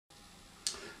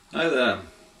Hi there.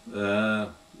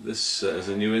 This is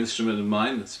a new instrument of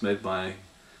mine. It's made by a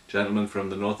gentleman from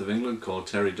the north of England called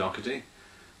Terry Docherty.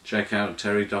 Check out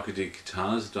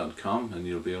terrydochertyguitars.com and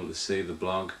you'll be able to see the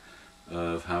blog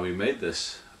of how he made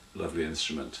this lovely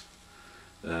instrument.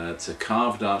 It's a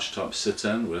carved archtop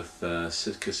Cittern with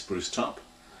Sitka spruce top,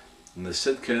 and the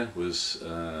Sitka was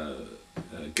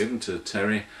given to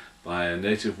Terry by a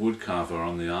native woodcarver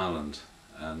on the island,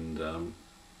 and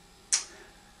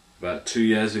about 2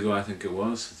 years ago I think it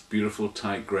was. It's beautiful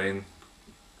tight grain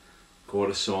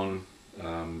quarter sawn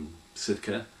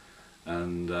Sitka,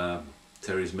 and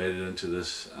Terry's made it into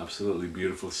this absolutely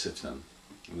beautiful Cittern,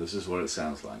 and this is what it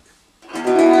sounds like.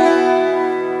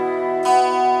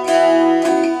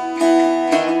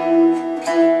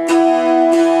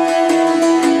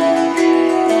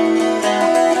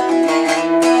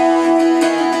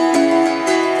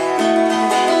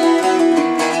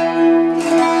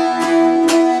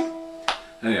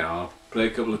 Anyhow, I'll play a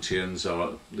couple of tunes, or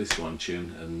at least one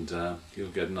tune, and you'll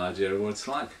get an idea of what it's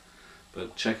like.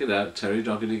 But check it out,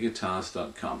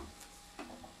 terrydochertyguitars.com.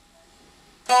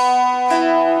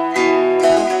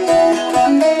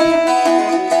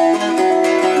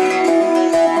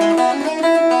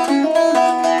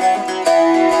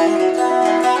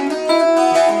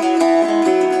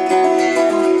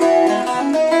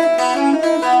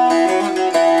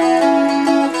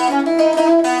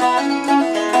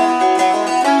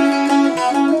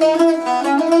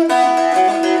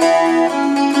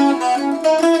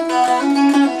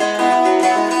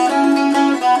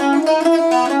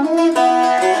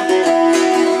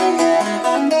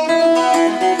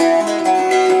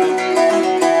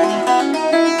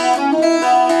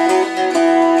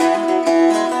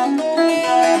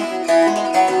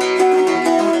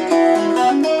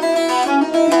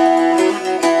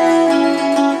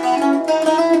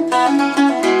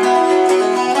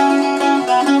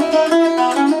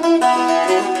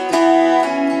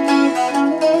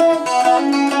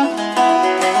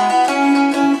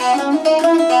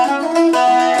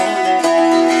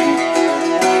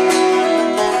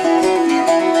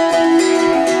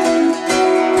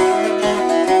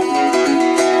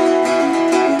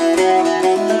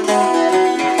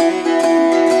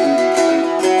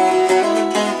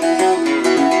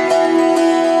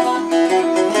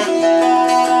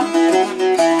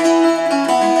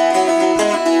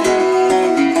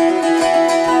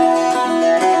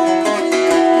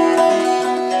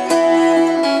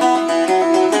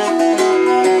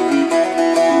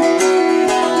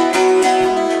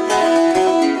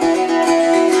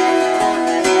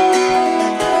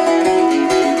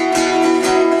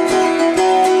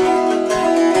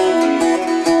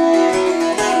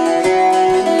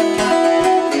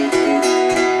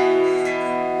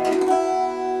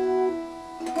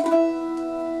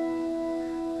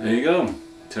 There you go,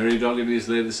 Terry Docherty's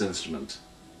latest instrument.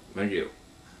 Thank you.